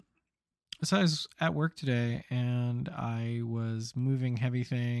So I was at work today and I was moving heavy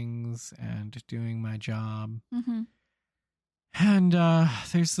things and doing my job. Mm-hmm. And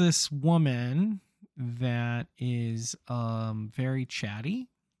there's this woman that is very chatty.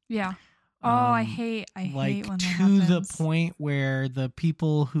 Yeah. Oh, I hate when that happens. To the point where the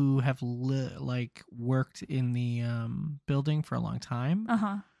people who have worked in the building for a long time,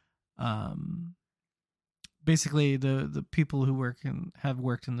 basically the people who have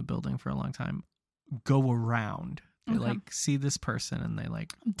worked in the building for a long time go around. They see this person and they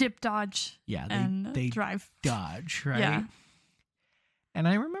dip dodge. Yeah, they drive dodge, right? Yeah. And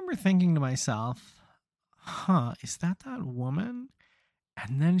I remember thinking to myself, is that woman?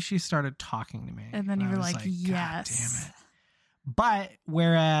 And then she started talking to me. And then you were like, yes. God damn it. But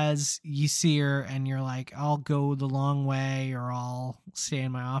whereas you see her and you're like, I'll go the long way or I'll stay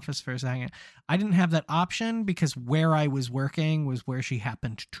in my office for a second. I didn't have that option because where I was working was where she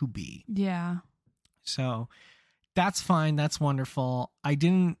happened to be. Yeah. So that's fine. That's wonderful. I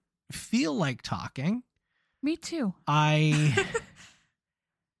didn't feel like talking. Me too. I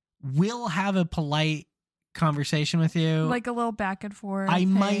will have a polite conversation with you, like a little back and forth. I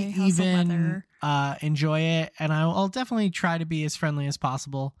might even enjoy it, and I'll definitely try to be as friendly as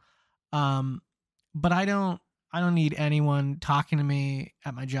possible. But I don't need anyone talking to me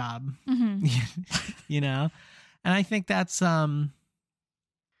at my job. Mm-hmm. You know, and I think that's everybody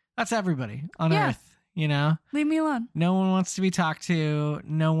on Earth. You know, leave me alone. No one wants to be talked to.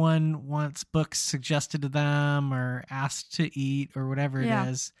 No one wants books suggested to them or asked to eat or whatever it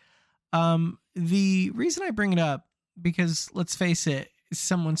is. The reason I bring it up, because let's face it,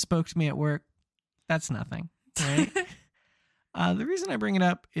 someone spoke to me at work. That's nothing, right? The reason I bring it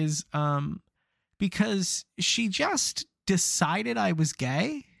up is because she just decided I was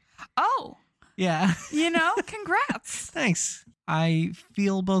gay. Oh. Yeah. Congrats. Thanks. I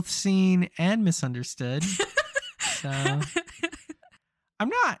feel both seen and misunderstood. So I'm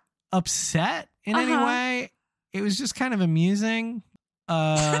not upset in any way. It was just kind of amusing.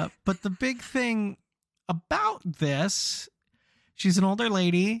 But the big thing about this, she's an older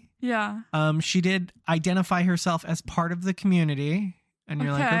lady. Yeah. She did identify herself as part of the community, and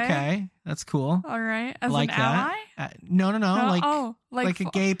you're like, okay, that's cool. All right. As like an ally? No. Like a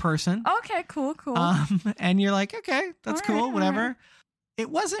gay person. Okay, cool. And you're like, okay, that's all cool, right, whatever. Right. It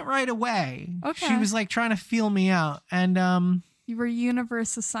wasn't right away. Okay. She was trying to feel me out, and you were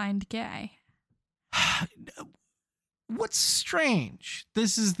universe assigned gay. What's strange,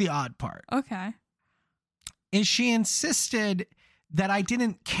 this is the odd part. Okay. Is she insisted that I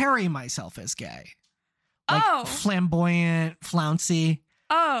didn't carry myself as gay. Flamboyant, flouncy.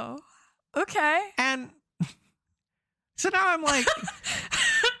 Oh, okay. And so now I'm like,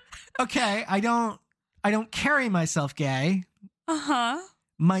 okay, I don't carry myself gay.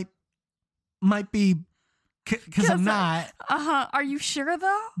 Might be because I'm not. Are you sure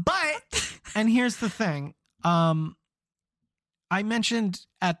though? But, and here's the thing. I mentioned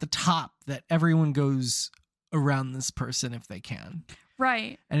at the top that everyone goes around this person if they can.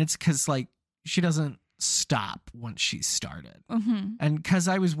 Right. And it's because she doesn't stop once she started. Mm-hmm. And because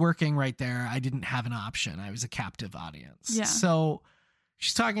I was working right there, I didn't have an option. I was a captive audience. Yeah. So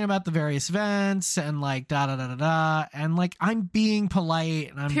she's talking about the various events and da-da-da-da-da. And I'm being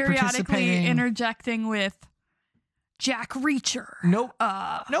polite and I'm periodically interjecting with Jack Reacher. Nope.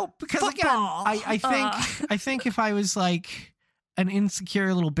 Nope. Because football. Again, I think if I was an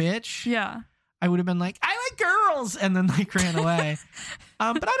insecure little bitch. Yeah. I would have been like, I like girls, and then ran away.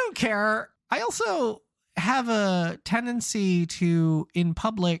 But I don't care. I also have a tendency to, in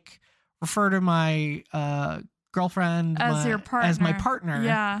public, refer to my girlfriend as your partner. As my partner.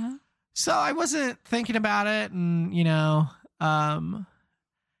 Yeah. So I wasn't thinking about it, and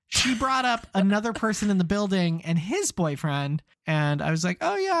she brought up another person in the building and his boyfriend, and I was like,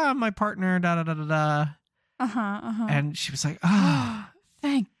 oh yeah, my partner, da da da da da. And she was like, oh.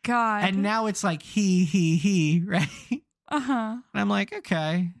 Thank God. And now it's he, right? And I'm like,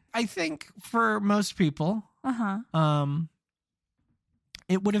 okay. I think for most people,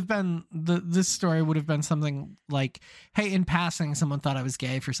 it would have been this story would have been something like, hey, in passing, someone thought I was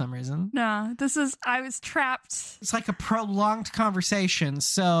gay for some reason. No, I was trapped. It's like a prolonged conversation.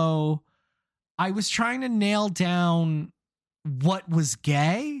 So I was trying to nail down what was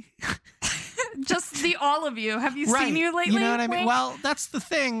gay. Just the all of you. Have you seen you lately? You know what I mean? Well, that's the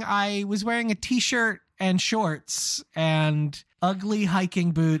thing. I was wearing a t-shirt and shorts and ugly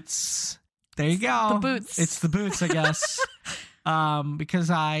hiking boots. There you go. The boots. It's the boots, I guess.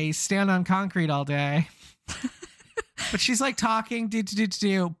 Because I stand on concrete all day. But she's talking, do,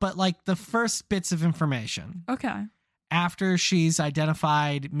 but the first bits of information. Okay. after she's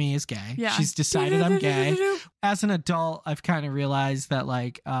identified me as gay, Yeah. she's decided I'm gay. As an adult, I've kind of realized that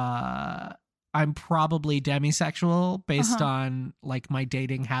like I'm probably demisexual based on like my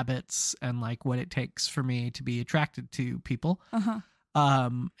dating habits and like what it takes for me to be attracted to people.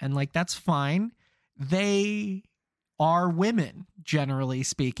 And like that's fine. They are women, generally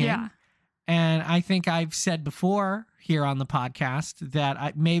speaking. Yeah. And I think I've said before here on the podcast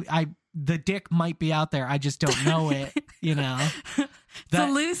that the dick might be out there. I just don't know it, you know. It's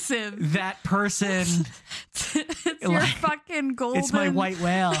elusive. That person. It's your fucking golden. It's my white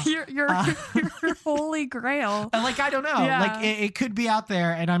whale. Your holy grail. Like, I don't know. Yeah. Like it could be out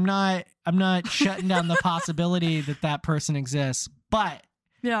there, and I'm not shutting down the possibility that person exists. But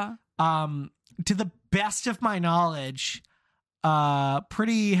yeah. To the best of my knowledge,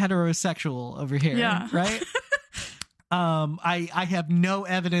 pretty heterosexual over here. Yeah. Right? I have no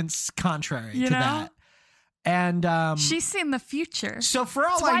evidence contrary to that. And she's seen the future. So for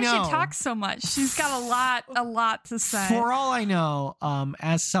all That's I know, why she talks so much. She's got a lot to say. For all I know,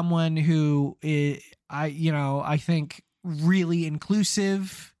 as someone who I think really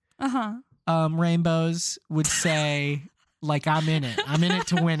inclusive rainbows would say, like, I'm in it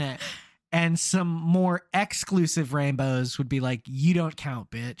to win it. And some more exclusive rainbows would be like, you don't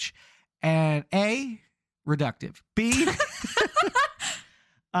count, bitch. And A, reductive. B,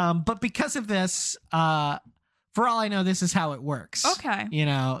 but because of this, for all I know, this is how it works. Okay. You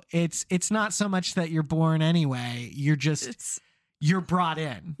know, it's not so much that you're born anyway. You're brought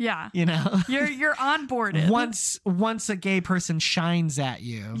in. Yeah. You know, you're onboarded. Once a gay person shines at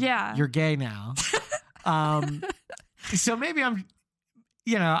you, yeah, you're gay now. So maybe I'm,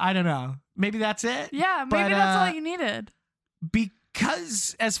 I don't know. Maybe that's it. Yeah. Maybe that's all you needed.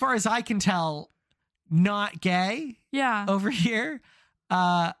 Because as far as I can tell, not gay. Yeah. Over here.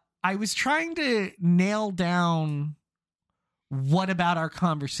 I was trying to nail down what about our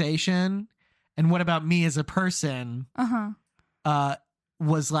conversation and what about me as a person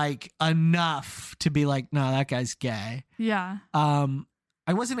was like enough to be like, no, that guy's gay. Yeah.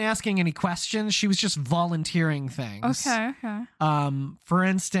 I wasn't asking any questions. She was just volunteering things. Okay. For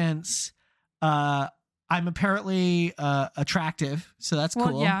instance, I'm apparently attractive, so that's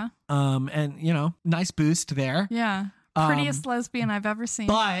cool. Yeah. And nice boost there. Yeah. Prettiest lesbian I've ever seen.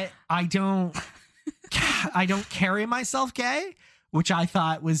 But I don't carry myself gay, which I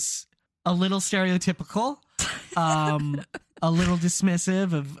thought was a little stereotypical, a little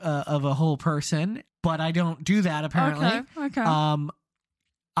dismissive of a whole person. But I don't do that apparently. Okay.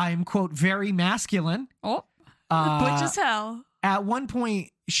 I'm, quote, very masculine. Oh, butch as hell. At one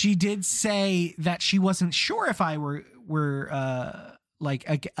point, she did say that she wasn't sure if I were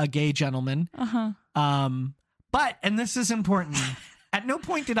like a gay gentleman. But, and this is important, at no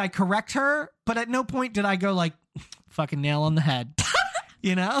point did I correct her, but at no point did I go like, fucking nail on the head.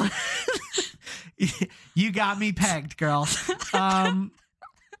 You know? You got me pegged, girl. And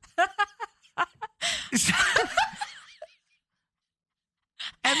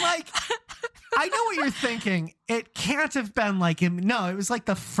like, I know what you're thinking. It can't have been like him. No, it was like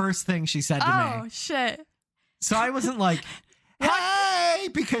the first thing she said to me. Oh, shit. So I wasn't like, hey,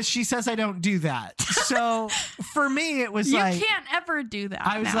 because she says I don't do that. So for me, it was like, you can't ever do that.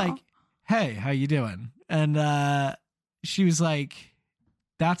 I was like, hey, how you doing? And she was like,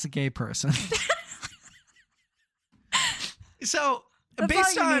 that's a gay person. So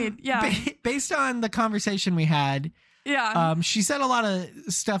that's based on the conversation we had, she said a lot of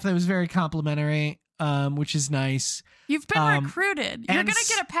stuff that was very complimentary, which is nice. You've been recruited. You're going to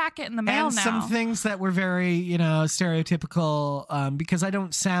get a packet in the mail and now. Some things that were very, stereotypical, because I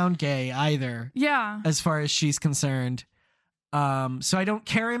don't sound gay either. Yeah. As far as she's concerned. So I don't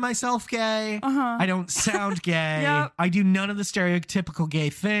carry myself gay. I don't sound gay. Yep. I do none of the stereotypical gay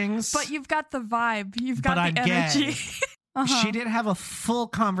things. But you've got the vibe. You've got the energy. She did have a full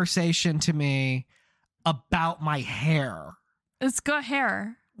conversation to me about my hair. It's good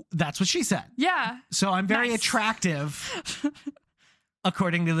hair. That's what she said. Yeah. So I'm very attractive,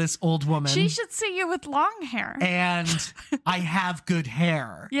 according to this old woman. She should see you with long hair. And I have good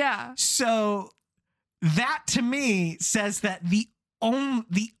hair. Yeah. So that to me says that the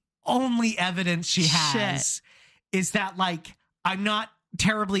only evidence she has is that, like, I'm not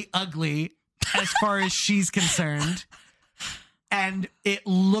terribly ugly as far as she's concerned. And it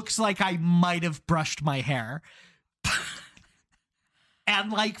looks like I might have brushed my hair.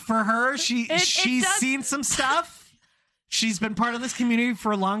 And like for her, she's seen some stuff. She's been part of this community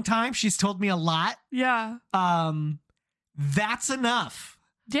for a long time. She's told me a lot. Yeah. That's enough.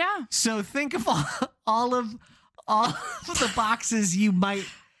 Yeah. So think of all of the boxes you might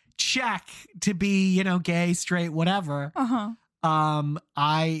check to be, gay, straight, whatever.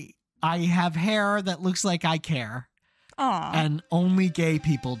 I have hair that looks like I care. Aw. And only gay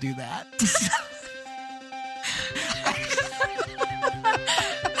people do that.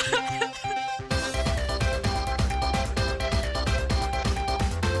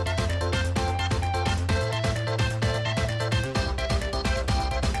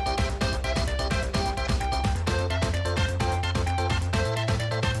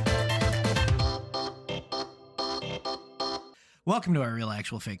 Welcome to our Real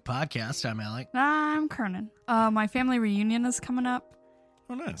Actual Fake podcast. I'm Alec. I'm Kernan. My family reunion is coming up.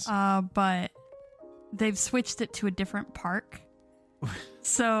 Oh, nice. But they've switched it to a different park.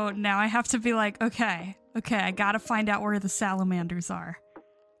 So now I have to be like, okay, I gotta find out where the salamanders are.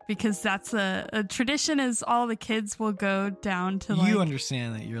 Because that's a tradition is all the kids will go down to like... You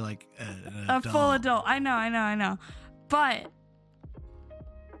understand that you're like a full adult. I know. But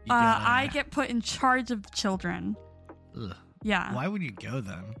I get put in charge of the children. Ugh. Yeah. Why would you go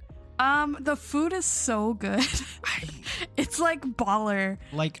then? The food is so good. It's like baller.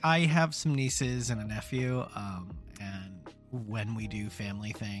 Like, I have some nieces and a nephew, and when we do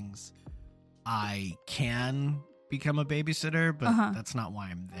family things, I can become a babysitter, but that's not why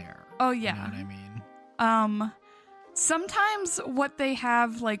I'm there. Oh, yeah. You know what I mean? Sometimes what they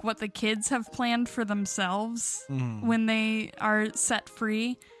have, like what the kids have planned for themselves when they are set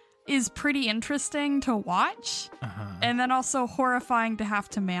free, is pretty interesting to watch, and then also horrifying to have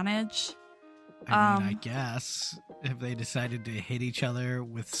to manage. I mean, I guess if they decided to hit each other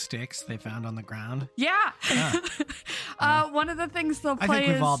with sticks they found on the ground. Yeah. One of the things they'll play I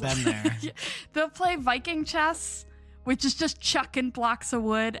think we've all been there. They'll play Viking chess, which is just chucking blocks of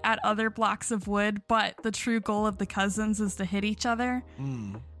wood at other blocks of wood, but the true goal of the cousins is to hit each other.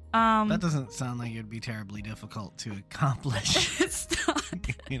 That doesn't sound like it'd be terribly difficult to accomplish. It's not.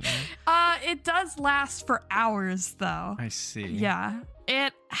 It does last for hours, though. I see. Yeah.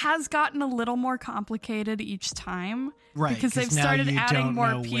 It has gotten a little more complicated each time. Right. Because they've started adding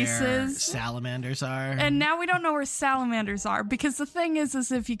more pieces. Where salamanders are. And now we don't know where salamanders are. Because the thing is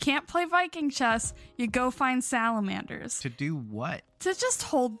if you can't play Viking chess, you go find salamanders. To do what? To just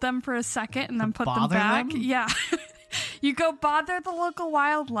hold them for a second and then put them bother back. them? Yeah. You go bother the local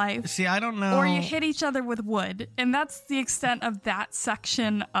wildlife. See, I don't know. Or you hit each other with wood. And that's the extent of that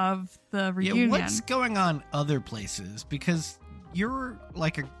section of the reunion. Yeah, what's going on other places? Because you're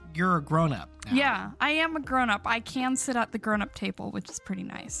a grown-up now. Yeah, I am a grown-up. I can sit at the grown-up table, which is pretty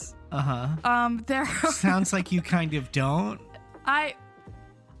nice. There Sounds like you kind of don't.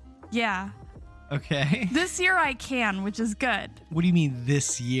 Yeah. Okay. This year I can, which is good. What do you mean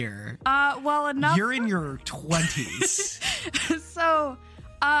this year? Well, enough. You're in your 20s. So,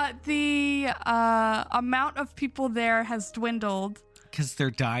 the amount of people there has dwindled. Because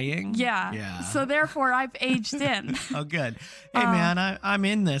they're dying? Yeah. So therefore, I've aged in. Oh, good. Hey, man, I'm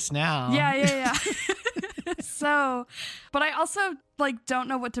in this now. Yeah. So, but I also don't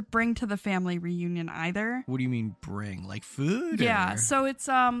know what to bring to the family reunion either. What do you mean bring? Like food? Yeah. Or? So it's it's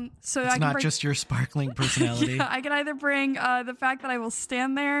I can not bring, just your sparkling personality. Yeah, I can either bring the fact that I will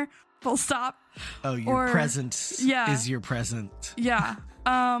stand there, full stop. Oh, your presence is your present. Yeah.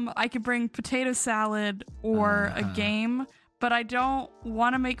 I could bring potato salad or a game. But I don't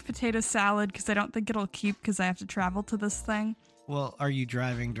want to make potato salad because I don't think it'll keep because I have to travel to this thing. Well, are you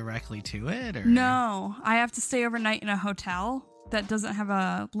driving directly to it? Or? No, I have to stay overnight in a hotel that doesn't have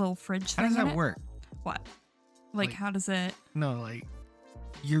a little fridge thing. How does that work? What? Like, how does it? No,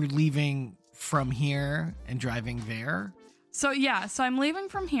 you're leaving from here and driving there? So I'm leaving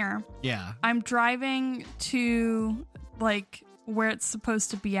from here. Yeah. I'm driving to, where it's supposed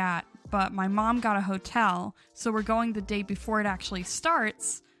to be at. But my mom got a hotel, so we're going the day before it actually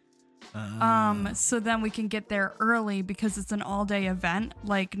starts. So then we can get there early because it's an all-day event.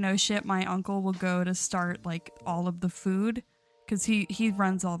 No shit, my uncle will go to start all of the food because he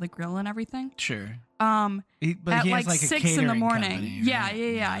runs all the grill and everything. Sure. But at he has 6 in the morning. Company, right?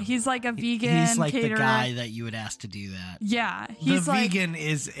 Yeah. He's like a vegan. He's like caterer. the guy that you would ask to do that. Yeah, he's vegan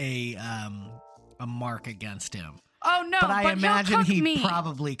is a mark against him. Oh, no, but I imagine he meat.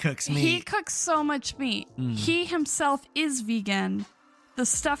 Probably cooks meat. He cooks so much meat. He himself is vegan. The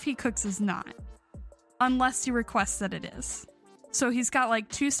stuff he cooks is not. Unless you request that it is. So he's got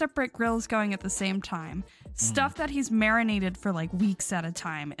 2 separate grills going at the same time. Stuff that he's marinated for weeks at a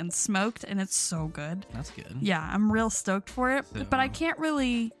time and smoked, and it's so good. That's good. Yeah, I'm real stoked for it. But I can't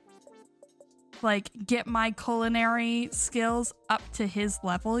really get my culinary skills up to his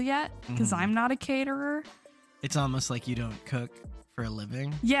level yet because I'm not a caterer. It's almost like you don't cook for a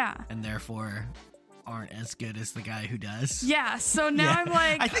living. Yeah. And therefore, aren't as good as the guy who does. Yeah, so now I'm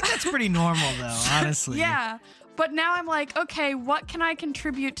like... I think that's pretty normal, though, honestly. Yeah, but now I'm like, okay, what can I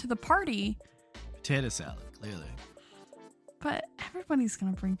contribute to the party? Potato salad, clearly. But everybody's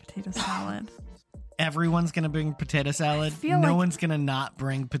going to bring potato salad. Everyone's going to bring potato salad? No one's going to not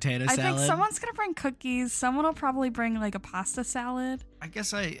bring potato salad? I think someone's going to bring cookies. Someone will probably bring like a pasta salad. I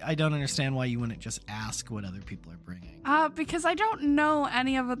guess I don't understand why you wouldn't just ask what other people are bringing. Because I don't know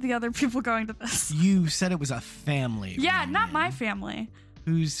any of the other people going to this. You said it was a family reunion. Not my family.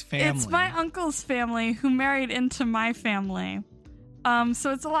 Whose family? It's my uncle's family who married into my family.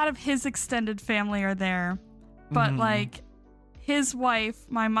 So it's a lot of his extended family are there. But like his wife,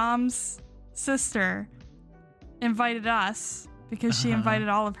 my mom's sister, invited us because she invited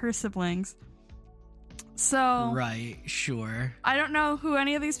all of her siblings. So right, sure. I don't know who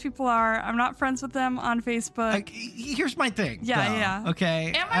any of these people are. I'm not friends with them on Facebook. Here's my thing. Yeah.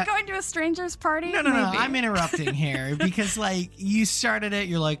 Okay. Am I going to a stranger's party? No. I'm interrupting here because like you started it.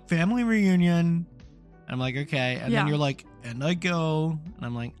 You're like family reunion. I'm like, okay. And then you're like, and I go. And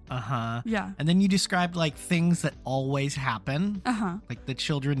I'm like, uh-huh. Yeah. And then you described like things that always happen. Uh-huh. Like the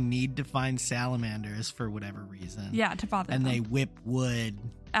children need to find salamanders for whatever reason. Yeah, to bother them. And they them. whip wood.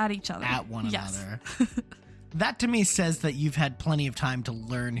 At each other. At one another. That to me says that you've had plenty of time to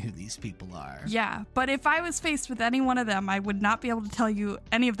learn who these people are. Yeah, but if I was faced with any one of them, I would not be able to tell you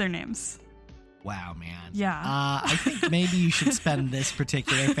any of their names. Wow, man. Yeah. I think maybe you should spend this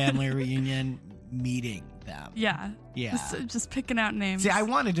particular family reunion meeting them. Yeah. Just picking out names. See, I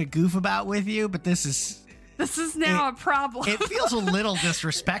wanted to goof about with you, but this is now a problem. It feels a little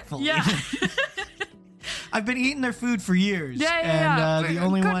disrespectful. Yeah. I've been eating their food for years. Yeah. And the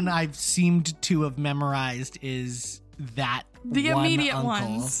only one I've seemed to have memorized is that the one immediate uncle.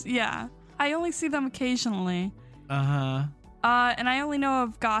 ones. Yeah. I only see them occasionally. Uh-huh. And I only know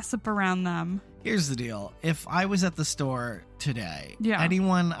of gossip around them. Here's the deal. If I was at the store today,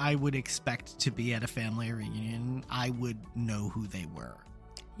 anyone I would expect to be at a family reunion, I would know who they were.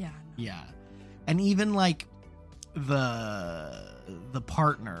 Yeah. Yeah. And even like the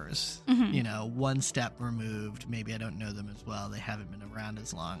partners, you know, one step removed, maybe I don't know them as well, they haven't been around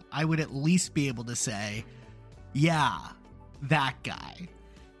as long, I would at least be able to say, yeah, that guy.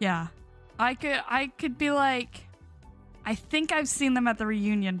 Yeah. I could be like, I think I've seen them at the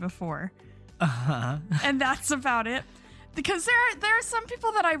reunion before. And that's about it. Because there are some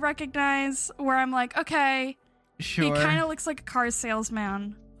people that I recognize where I'm like, okay, sure, he kind of looks like a car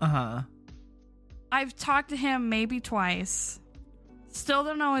salesman. I've talked to him maybe twice. Still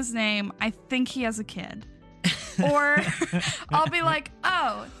don't know his name. I think he has a kid. Or I'll be like,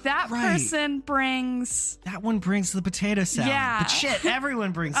 oh, that person brings... That one brings the potato salad. Yeah. But shit,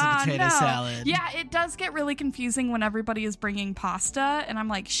 everyone brings the potato salad. Yeah, it does get really confusing when everybody is bringing pasta, and I'm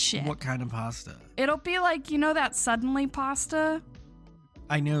like, shit. What kind of pasta? It'll be like, you know that suddenly pasta?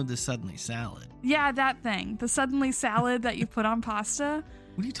 I know the suddenly salad. Yeah, that thing. The suddenly salad that you put on pasta.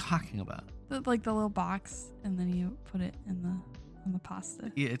 What are you talking about? Like the little box, and then you put it in the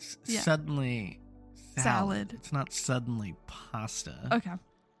pasta. Yeah, it's suddenly... Salad. It's not suddenly pasta. Okay.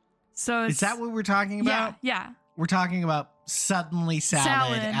 So is that what we're talking about? Yeah. We're talking about suddenly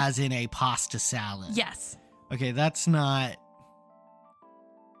salad as in a pasta salad. Yes. Okay, that's not...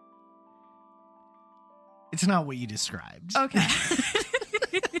 It's not what you described. Okay.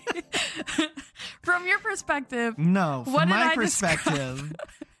 From your perspective... No, from my perspective...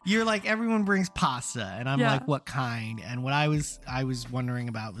 You're like, everyone brings pasta, and I'm like, what kind? And what I was wondering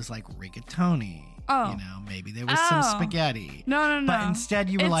about was like rigatoni. Oh. You know, maybe there was some spaghetti. No. But instead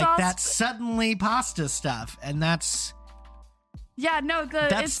you were like, that's suddenly pasta stuff, and that's... Yeah, no,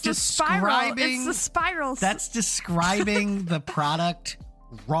 it's the spiral. It's the spiral. That's describing the product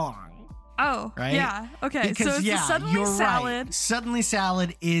wrong. Oh, right? Yeah, okay. Because, so it's the suddenly salad. Right. Suddenly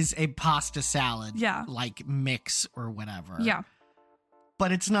salad is a pasta salad. Yeah. Like mix or whatever. Yeah.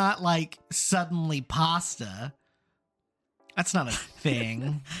 But it's not like suddenly pasta. That's not a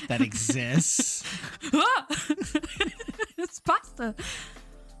thing that exists. It's pasta.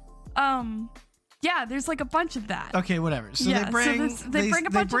 Yeah, there's like a bunch of that. Okay, whatever. So they bring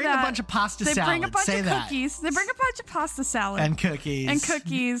a bunch of pasta salad. They bring a bunch of cookies. They bring a bunch of pasta salad. And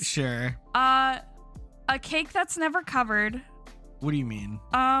cookies. Sure. A cake that's never covered. What do you mean?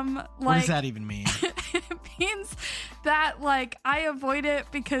 Like, what does that even mean? It means that like I avoid it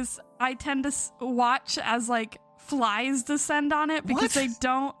because I tend to watch as like flies descend on it because they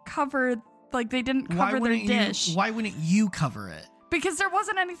don't cover, like they didn't cover their dish. Why wouldn't you cover it? Because there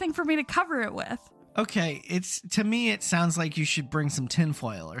wasn't anything for me to cover it with. Okay, to me it sounds like you should bring some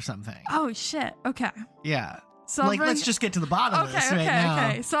tinfoil or something. Oh shit. Okay. Yeah. So let's just get to the bottom of this right now.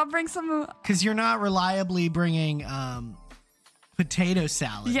 Okay. So I'll bring some. Because you're not reliably bringing potato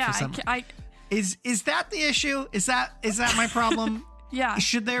salad. Yeah, for some... Is that the issue? Is that my problem? Yeah.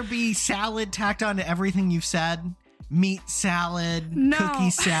 Should there be salad tacked onto everything you've said? Meat salad, No. cookie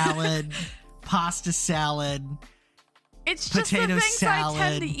salad, pasta salad. It's just the potato things salad. I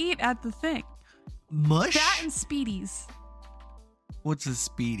tend to eat at the thing. Mush? That and Speedies. What's a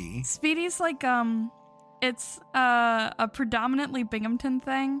Speedy? Speedies like it's a predominantly Binghamton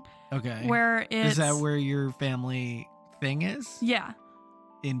thing. Okay. Where it's Is that where your family thing is? Yeah.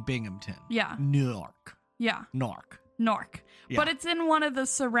 In Binghamton. Yeah. Newark. Yeah. Nork. Yeah. But it's in one of the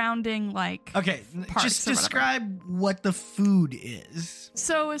surrounding Okay, just describe what the food is.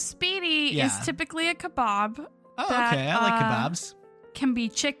 So a Speedy is typically a kebab. Oh, okay. I like kebabs. Can be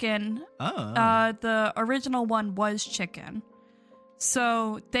chicken. Oh. The original one was chicken.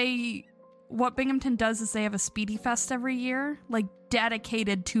 So what Binghamton does is they have a Speedy Fest every year,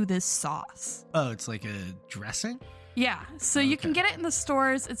 dedicated to this sauce. Oh, it's like a dressing? Yeah. So you can get it in the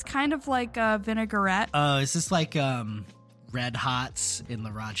stores. It's kind of like a vinaigrette. Oh, is this like Red Hots in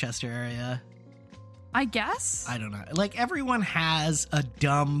the Rochester area? I guess. I don't know. Everyone has a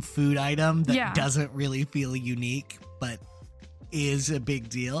dumb food item that doesn't really feel unique, but is a big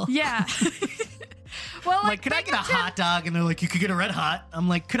deal. Yeah. Well, could I get a hot dog? And they're like, you could get a Red Hot. I'm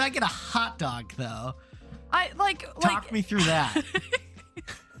like, could I get a hot dog though? Talk me through that.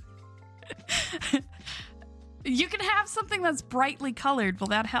 You can have something that's brightly colored. Will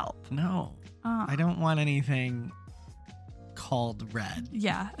that help? No. I don't want anything called red.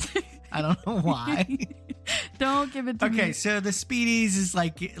 Yeah. I don't know why. Don't give it to me. Okay, so the Speedies is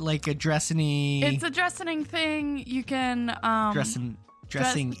like a dressing-y... It's a dressing thing. You can...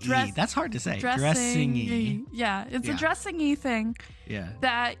 Dressing-y. That's hard to say. Dressing-y. Yeah, it's a dressing-y thing. Yeah.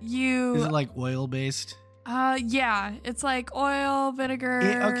 That you... Is it like oil-based? Yeah. It's like oil, vinegar...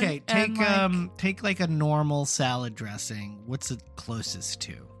 Take like a normal salad dressing. What's it closest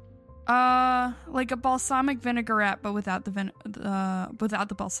to? Like a balsamic vinaigrette, but without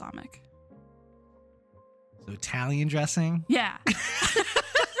the balsamic. So Italian dressing? Yeah.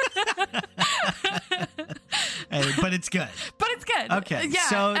 But it's good. Okay. Yeah.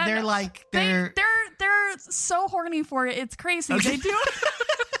 So they're they're so horny for it. It's crazy. Okay. They do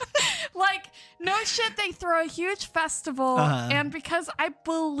no shit, they throw a huge festival, and because I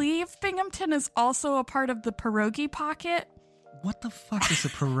believe Binghamton is also a part of the pierogi pocket. What the fuck is a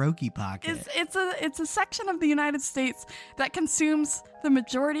pierogi pocket? It's a section of the United States that consumes the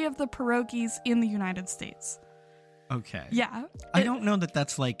majority of the pierogies in the United States. Okay. Yeah. I don't know that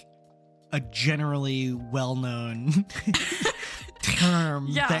that's a generally well-known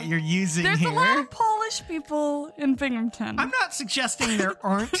term that you're using There's here. There's a lot of Polish people in Binghamton. I'm not suggesting there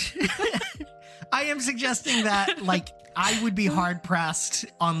aren't. I am suggesting that I would be hard-pressed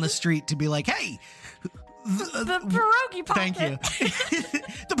on the street to be like, hey... The pierogi pocket. Thank you.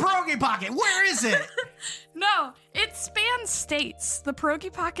 The pierogi pocket. Where is it? No, it spans states. The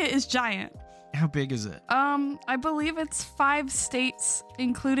pierogi pocket is giant. How big is it? I believe it's 5 states,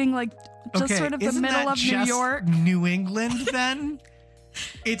 including sort of the middle of New York. New England then?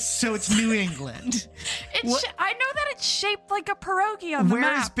 It's New England. I know that it's shaped like a pierogi on the map.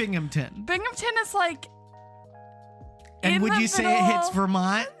 Where is Binghamton? Binghamton is And would you say it hits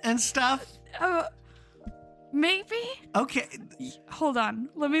Vermont and stuff? Maybe. Okay. Hold on.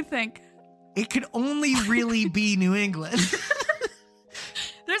 Let me think. It could only really be New England.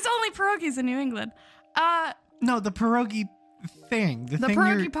 There's only pierogies in New England. No, the pierogi thing. The thing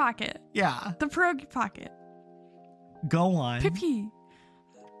pierogi pocket. Yeah. The pierogi pocket. Go on. Pee-pee.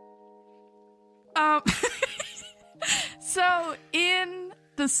 So in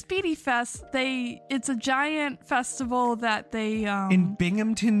the Speedy Fest, it's a giant festival that they in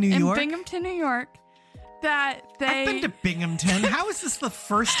Binghamton, New York. In Binghamton, New York. I've been to Binghamton. How is this the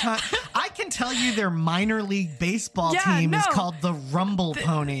first time? I can tell you their minor league baseball team is called the Rumble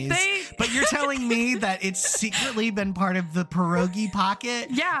Ponies. But you're telling me that it's secretly been part of the pierogi pocket?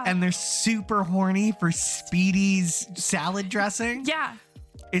 Yeah. And they're super horny for Speedy's salad dressing? Yeah.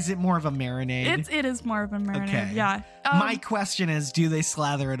 Is it more of a marinade? It is more of a marinade, okay. Yeah. My question is, do they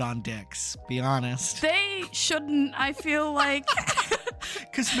slather it on dicks? Be honest. They shouldn't, I feel like.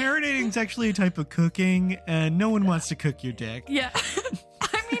 Because marinating is actually a type of cooking, and no one wants to cook your dick. Yeah.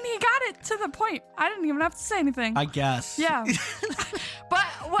 I mean, he got it to the point. I didn't even have to say anything. I guess. Yeah. But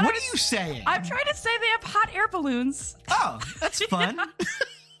what are you saying? I'm trying to say they have hot air balloons. Oh, that's fun.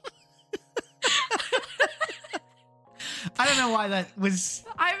 I don't know why that was...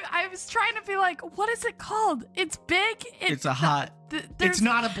 I was trying to be like, what is it called? It's big. It's a hot... it's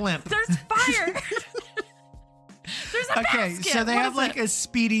not a blimp. There's fire. Okay, basket. so they What have is like it? a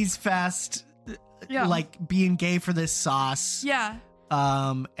Speedy's Fest, like being gay for this sauce. Yeah.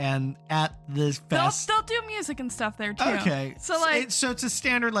 And at this fest, They'll do music and stuff there too. Okay, So like, so it's a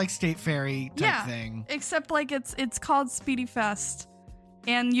standard like State Ferry type thing. Except like it's called Speedy Fest,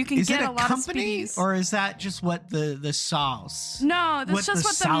 and you can Is get it a lot company, of Speedies. or is that just what the sauce? No, that's just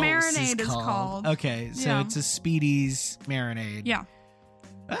what the sauce marinade is called. Okay, so it's a Speedy's marinade. Yeah.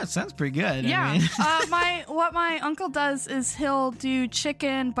 That sounds pretty good. Yeah. I mean. What my uncle does is he'll do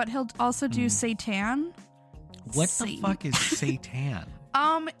chicken, but he'll also do seitan. What the fuck is seitan?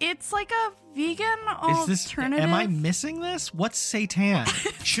 It's like a vegan alternative. Am I missing this? What's seitan?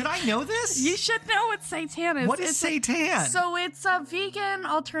 Should I know this? You should know what seitan is. What is seitan? So it's a vegan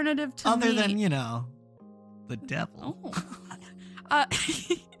alternative to Other meat. than, the devil. Oh.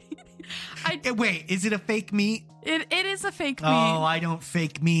 Wait, is it a fake meat? It is a fake meat. Oh, I don't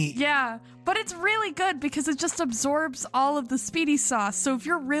fake meat. Yeah, but it's really good because it just absorbs all of the Speedy sauce. So if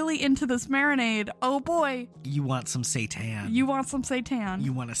you're really into this marinade, oh boy. You want some seitan. You want some seitan.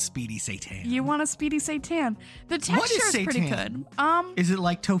 You want a Speedy seitan. You want a Speedy seitan. The texture is pretty good. Is it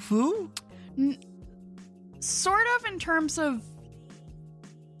like tofu? Sort of in terms of...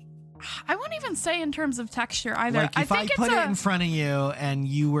 I wouldn't even say in terms of texture either. Like if I put it in front of you and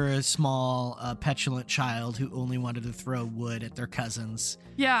you were a small, petulant child who only wanted to throw wood at their cousins.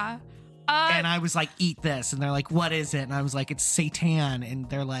 Yeah. And I was like, eat this. And they're like, what is it? And I was like, it's seitan. And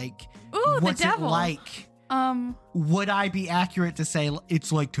they're like, ooh, what's the devil. it like? Would I be accurate to say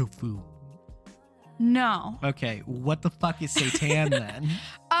it's like tofu? No. Okay, what the fuck is seitan then?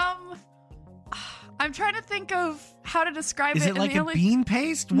 I'm trying to think of how to describe it. Is it like a bean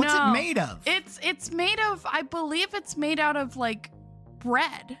paste? What's it made of? It's made of, I believe it's made out of like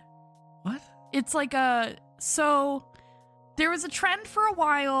bread. What? It's like so there was a trend for a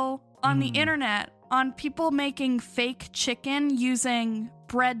while on the internet on people making fake chicken using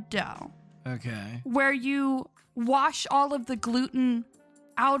bread dough. Okay. Where you wash all of the gluten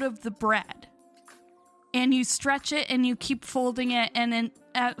out of the bread. And you stretch it and you keep folding it, and then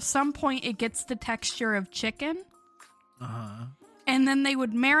at some point it gets the texture of chicken. Uh-huh. And then they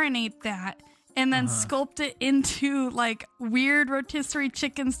would marinate that and then sculpt it into like weird rotisserie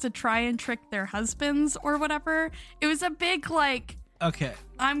chickens to try and trick their husbands or whatever. It was a big like, okay,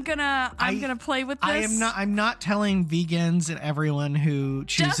 I'm gonna play with this. I'm not telling vegans and everyone who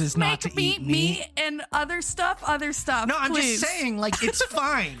chooses not to eat meat and other stuff. No, I'm just saying, like, it's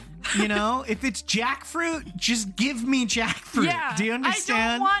fine. If it's jackfruit, just give me jackfruit. Yeah, do you understand?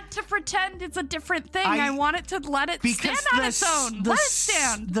 I don't want to pretend it's a different thing. I want it to let it stand on its own. Let it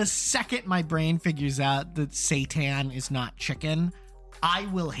stand. The second my brain figures out that seitan is not chicken, I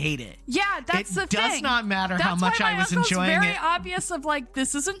will hate it. Yeah, that's the thing. It does not matter how much I was enjoying it. It's very obvious of like,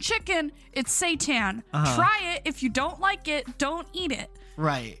 this isn't chicken, it's seitan. Try it. If you don't like it, don't eat it.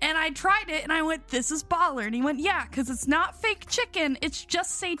 Right. And I tried it and I went, this is baller. And he went, yeah, because it's not fake chicken, it's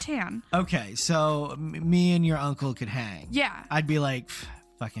just seitan. Okay, so me and your uncle could hang. Yeah. I'd be like,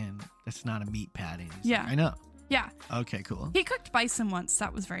 fucking, that's not a meat patty. Yeah. I know. Yeah. Okay, cool. He cooked bison once.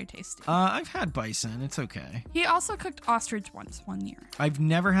 That was very tasty. I've had bison. It's okay. He also cooked ostrich once one year. I've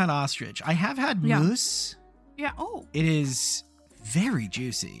never had ostrich. I have had moose. Yeah. Oh. It is very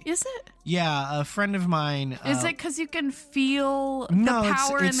juicy. Is it? Yeah, a friend of mine. Is it because you can feel the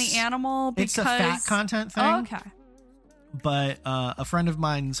power in the animal? Because... It's a fat content thing. Oh, okay. But a friend of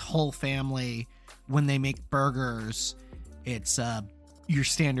mine's whole family, when they make burgers, it's your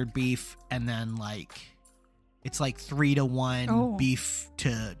standard beef and then like... It's like 3-to-1 beef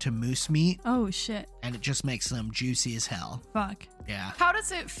to moose meat. Oh, shit. And it just makes them juicy as hell. Fuck. Yeah. How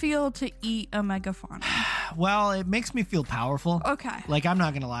does it feel to eat a megafauna? Well, it makes me feel powerful. Okay. Like, I'm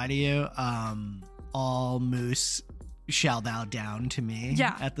not going to lie to you. All moose shall bow down to me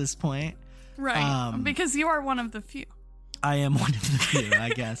at this point. Right. Because you are one of the few. I am one of the few, I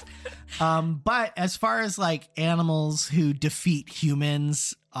guess. But as far as like animals who defeat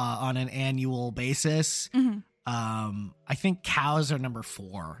humans on an annual basis, I think cows are number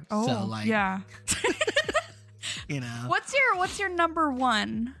 4. Oh, so like, yeah. What's your number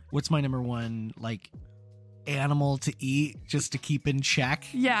 1? What's my number 1 like animal to eat just to keep in check?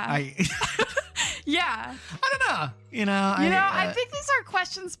 Yeah. Yeah. I don't know. I think these are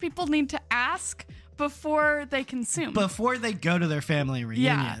questions people need to ask before they consume. Before they go to their family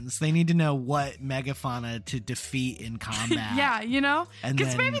reunions, they need to know what megafauna to defeat in combat. Yeah,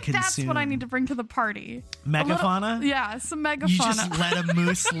 Because maybe that's what I need to bring to the party. Megafauna? Yeah, some megafauna. You just let a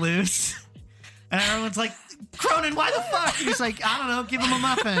moose loose. And everyone's like, Cronin, why the fuck? He's like, I don't know, give him a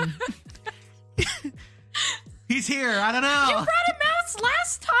muffin. He's here, I don't know. You brought a mouse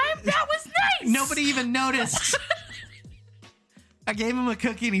last time? That was nice. Nobody even noticed. I gave him a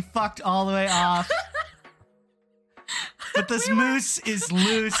cookie and he fucked all the way off. But this moose is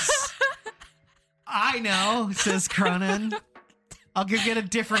loose. I know, says Cronin. I'll go get a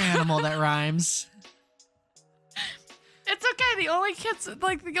different animal that rhymes. It's okay. The only kids,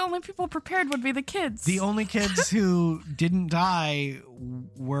 the only people prepared would be the kids. The only kids who didn't die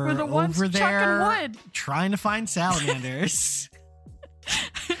were the ones over there chucking wood. trying to find salamanders.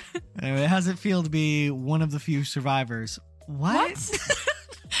 Anyway, how's it feel to be one of the few survivors? What?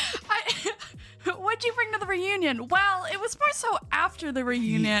 What'd you bring to the reunion? Well, it was more so after the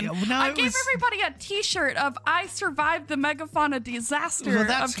reunion. Yeah, well, no, I gave everybody a t-shirt of I survived the megafauna disaster of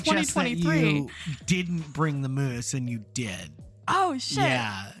 2023. That you didn't bring the moose and you did. Oh, shit.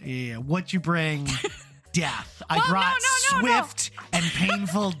 Yeah. What you bring? Death. I brought swift and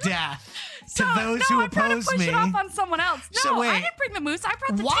painful death to those who oppose me. I'm trying to push it off on someone else. No, I didn't bring the moose. I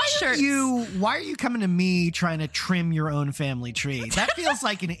brought the t-shirts. Why are you coming to me trying to trim your own family tree? That feels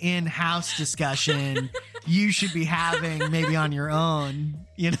like an in-house discussion you should be having maybe on your own,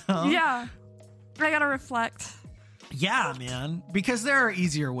 you know? Yeah. I gotta reflect. Yeah, man. Because there are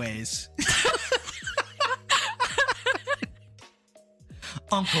easier ways.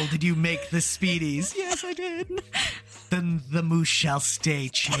 Uncle, did you make the Speedies? Yes, I did. Then the moose shall stay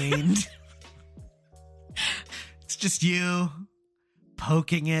chained. It's just you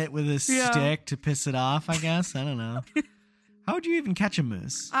poking it with a stick to piss it off, I guess. I don't know. How would you even catch a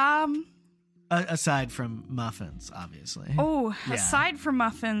moose? Aside from muffins, obviously. Oh, yeah. Aside from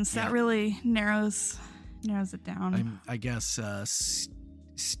muffins, that really narrows it down. I guess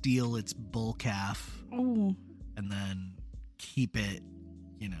steal its bull calf. Ooh. And then keep it,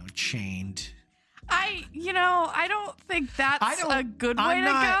 chained. I don't think that's a good way to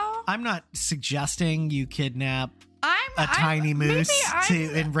go. I'm not suggesting you kidnap a tiny moose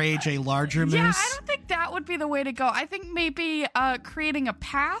to enrage a larger moose. Yeah, I don't think that would be the way to go. I think maybe creating a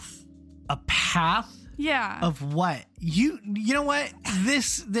path. A path? Yeah. Of what? You know what?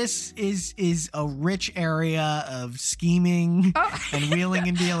 This is a rich area of scheming and wheeling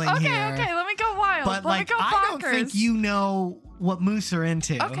and dealing here. Okay, let me go wild. But let me go bonkers. I don't think you know what moose are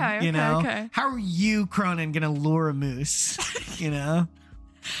into. Okay. How are you, Cronin, gonna lure a moose? Gonna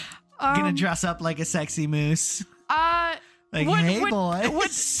dress up like a sexy moose?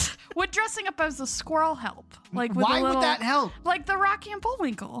 Boys. Would dressing up as a squirrel help? Like, with why would that help? Like the Rocky and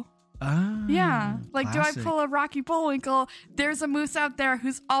Bullwinkle. Oh, yeah. Like, classic. do I pull a Rocky Bullwinkle? There's a moose out there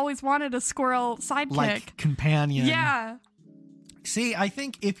who's always wanted a squirrel sidekick. Like companion. Yeah. See, I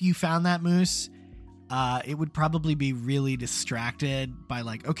think if you found that moose, it would probably be really distracted by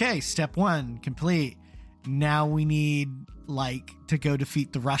okay, step 1 complete. Now we need to go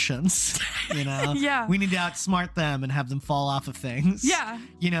defeat the Russians, Yeah. We need to outsmart them and have them fall off of things. Yeah.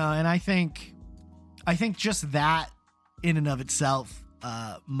 And I think just that in and of itself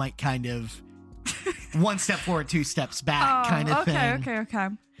might kind of 1 step forward, 2 steps back kind of thing. Okay.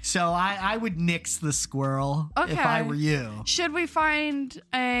 So I would nix the squirrel if I were you. Should we find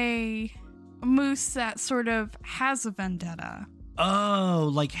a moose that sort of has a vendetta?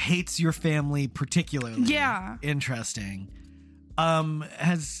 Oh, hates your family particularly. Yeah. Interesting.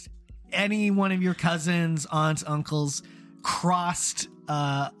 Has any one of your cousins, aunts, uncles crossed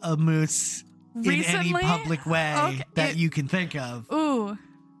a moose recently? In any public way that you can think of? Ooh.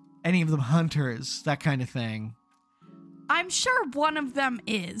 Any of them hunters, that kind of thing? I'm sure one of them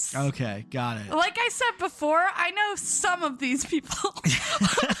is. Okay, got it. Like I said before, I know some of these people.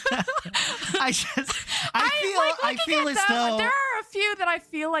 I feel as though there are a few that I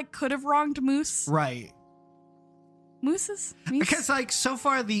feel like could have wronged moose. Right. Mooses? Because so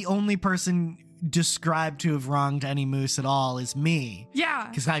far the only person described to have wronged any moose at all is me. Yeah.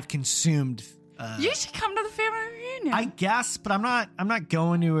 Because I've consumed. You should come to the family reunion. I guess, but I'm not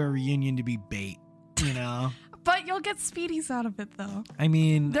going to a reunion to be bait. But you'll get Speedies out of it, though. I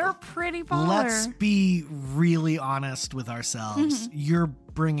mean, they're pretty baller. Let's be really honest with ourselves. Mm-hmm. You're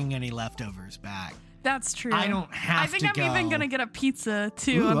bringing any leftovers back. That's true. I don't have to go. I think I'm even going to get a pizza,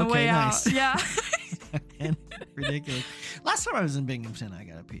 too, on the way nice. out. Yeah. Ridiculous. Last time I was in Binghamton, I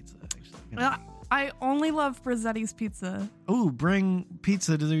got a pizza. Actually. I only love Brizzetti's pizza. Ooh, bring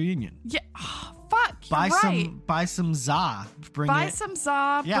pizza to the reunion. Yeah. Oh, fuck. Buy some za. Buy some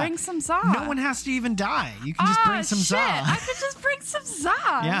za. Yeah. Bring some za. No one has to even die. You can just bring some za. I could just bring some za.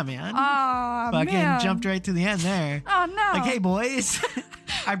 Yeah, man. Fucking jumped right to the end there. Oh, no. Hey, boys.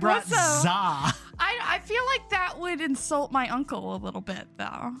 I brought za. I feel like that would insult my uncle a little bit,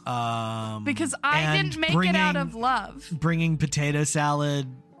 though. Because I didn't make it out of love. Bringing potato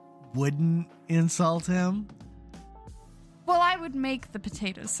salad wouldn't insult him? Well, I would make the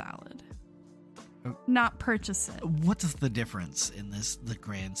potato salad. not purchase it. What is the difference in the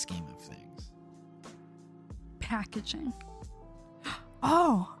grand scheme of things? Packaging.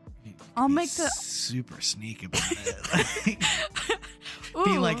 Oh, I'll make the super sneak about it.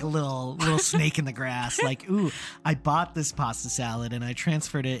 Be like a little snake in the grass. Like, ooh, I bought this pasta salad and I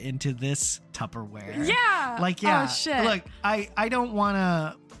transferred it into this Tupperware. Yeah. Like, yeah. Oh, shit. Look, I don't want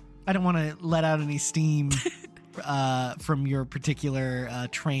to let out any steam from your particular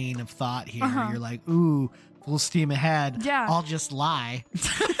train of thought here. You're like, ooh, full steam ahead. Yeah. I'll just lie.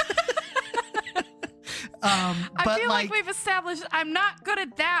 I feel like we've established I'm not good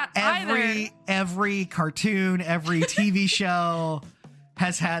at that either. Every cartoon, every TV show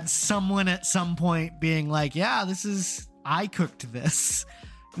has had someone at some point being like, yeah, I cooked this.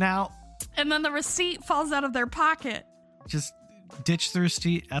 Now. And then the receipt falls out of their pocket. Just ditch the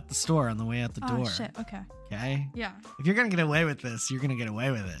receipt at the store on the way out the door. Oh, shit. Okay. Okay? Yeah. If you're going to get away with this, you're going to get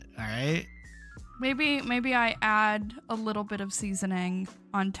away with it. All right? Maybe I add a little bit of seasoning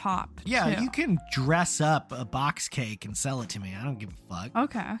on top. Yeah, too. you can dress up a box cake and sell it to me. I don't give a fuck.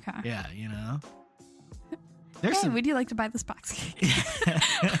 Okay. Yeah, you know. Would you like to buy this box cake?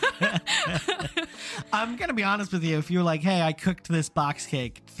 I'm going to be honest with you. If you're like, hey, I cooked this box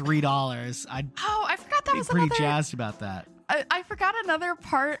cake, $3, I forgot that be was pretty another... jazzed about that. I forgot another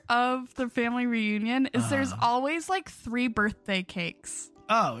part of the family reunion is there's always like 3 birthday cakes.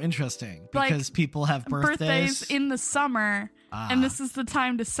 Oh, interesting. Because people have birthdays in the summer, and this is the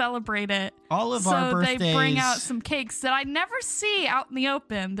time to celebrate it. All of our birthdays. So they bring out some cakes that I never see out in the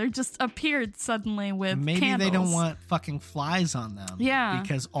open. They're just appeared suddenly with Maybe candles. They don't want fucking flies on them. Yeah.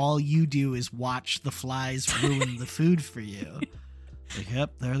 Because all you do is watch the flies ruin the food for you. Like,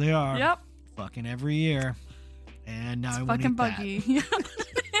 yep, there they are. Yep. Fucking every year. And now I want to fucking eat buggy.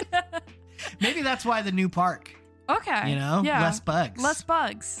 that. Maybe that's why the new park. Okay. You know? Yeah. Less bugs. Less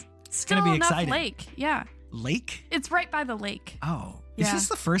bugs. It's going to be enough exciting. Lake. Yeah. Lake? It's right by the lake. Oh. Yeah. Is this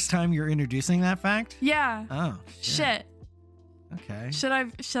the first time you're introducing that fact? Yeah. Oh. Shit. Okay. Should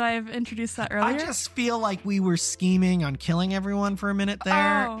I have introduced that earlier? I just feel like we were scheming on killing everyone for a minute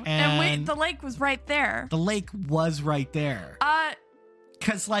there. Oh, and the lake was right there. The lake was right there.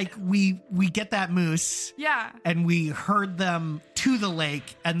 Because, like, we get that moose. Yeah. And we herd them to the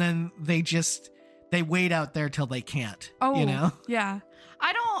lake, and then they wait out there till they can't. Oh, you know? Yeah.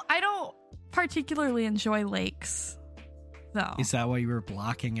 I don't particularly enjoy lakes, though. Is that why you were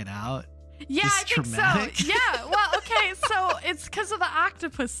blocking it out? Yeah, Just I think traumatic? so. Yeah. Well, okay. So it's because of the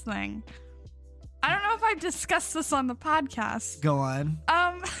octopus thing. I don't know if I've discussed this on the podcast. Go on.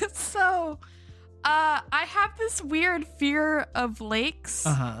 So, I have this weird fear of lakes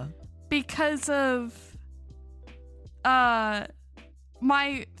because of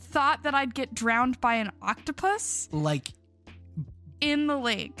my thought that I'd get drowned by an octopus. Like in the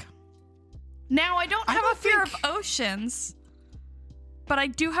lake. Now, I don't have a fear of oceans, but I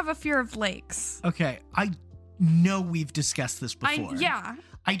do have a fear of lakes. Okay, I know we've discussed this before.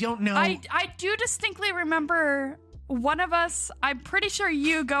 I don't know. I do distinctly remember one of us, I'm pretty sure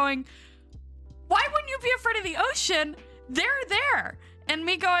you going, why wouldn't you be afraid of the ocean? They're there. And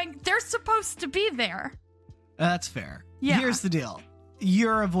me going, they're supposed to be there. That's fair. Yeah. Here's the deal.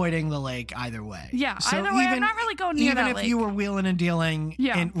 You're avoiding the lake either way. Yeah, so either way, I'm not really going near that lake. Even if you were wheeling and dealing,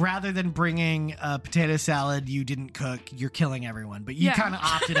 Yeah. and rather than bringing a potato salad you didn't cook, you're killing everyone. But you kind of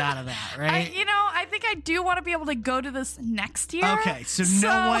opted out of that, right? I think I do want to be able to go to this next year. Okay, so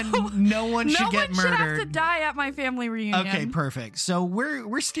no one should get murdered. No one should have to die at my family reunion. Okay, perfect. So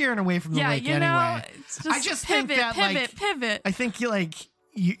we're steering away from the lake you anyway. Know, it's just I just think that pivot. I think you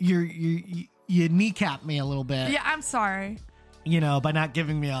kneecap me a little bit. Yeah, I'm sorry. You know, by not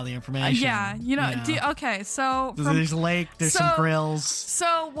giving me all the information. Okay, so there's a lake, there's some grills.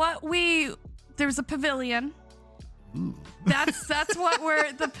 So there's a pavilion. Ooh. That's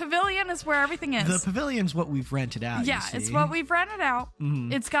the pavilion is where everything is. The pavilion's what we've rented out. Yeah, it's what we've rented out.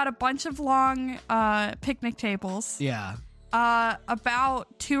 Mm-hmm. It's got a bunch of long picnic tables. Yeah.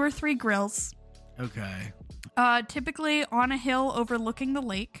 About 2 or 3 grills. Okay. Typically on a hill overlooking the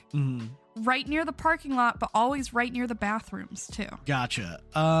lake. Mm-hmm. Right near the parking lot, but always right near the bathrooms, too. Gotcha.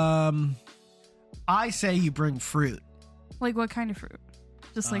 I say you bring fruit. Like what kind of fruit?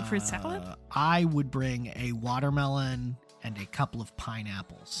 Just like fruit salad? I would bring a watermelon and a couple of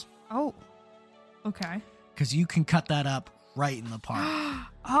pineapples. Oh, okay. Because you can cut that up right in the park.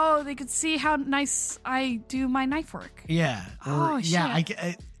 Oh, they could see how nice I do my knife work. Yeah.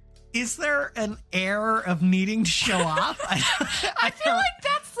 Shit. Is there an air of needing to show off? I feel like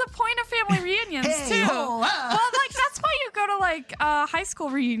that's the point of family reunions too. Well, like that's why you go to like high school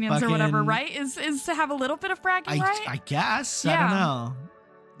reunions or whatever, right? Is to have a little bit of bragging, right? I guess. Yeah. I don't know.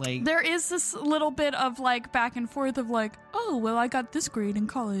 Like, there is this little bit of like back and forth of like, oh, well, I got this grade in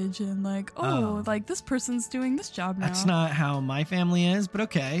college, and like, like this person's doing this job now. That's not how my family is, but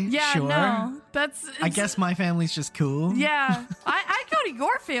okay. Yeah, sure. no. I guess my family's just cool. Yeah. I go to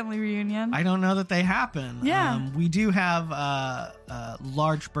your family reunion. I don't know that they happen. Yeah. We do have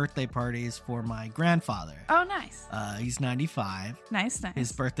large birthday parties for my grandfather. Oh, nice. He's 95. Nice.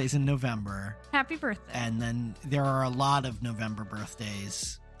 His birthday's in November. Happy birthday. And then there are a lot of November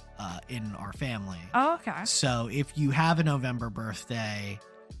birthdays in our family. Oh, okay. So if you have a November birthday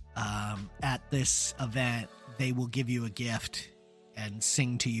at this event, they will give you a gift and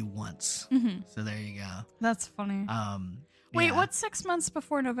sing to you once. Mm-hmm. So there you go. That's funny. Wait, yeah. what's 6 months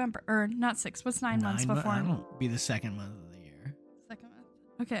before November? Or not 6, what's 9 months before? It'll be the second month of the year. Second month.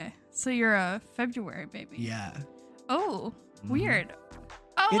 Okay, so you're a February baby. Yeah. Oh, weird.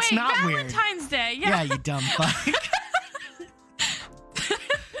 Oh, it's wait, not Valentine's weird. Day. Yeah, you dumb fuck.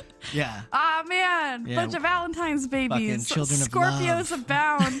 Yeah. Ah, man. Yeah. Bunch of Valentine's babies. Fucking children of Scorpios love.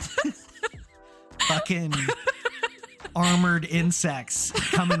 abound. Fucking armored insects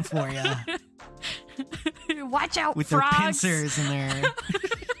coming for you. Watch out, with frogs. their pincers and their...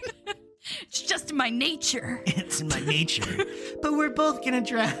 It's just in my nature. It's in my nature. But we're both gonna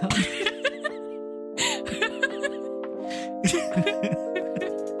drown.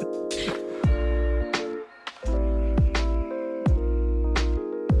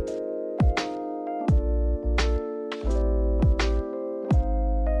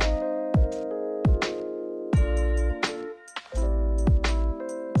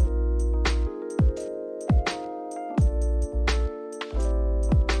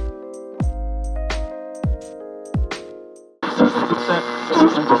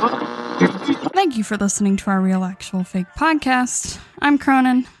 Thank you for listening to our Real Actual Fake podcast. I'm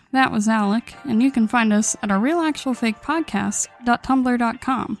Cronin, that was Alec, and you can find us at our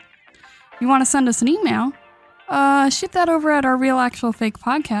realactualfakepodcast.tumblr.com. If you want to send us an email, shoot that over at our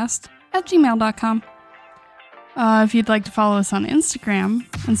realactualfakepodcast@gmail.com. If you'd like to follow us on Instagram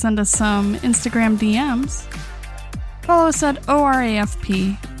and send us some Instagram DMs, follow us at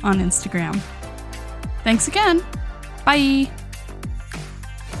ORAFP on Instagram. Thanks again. Bye.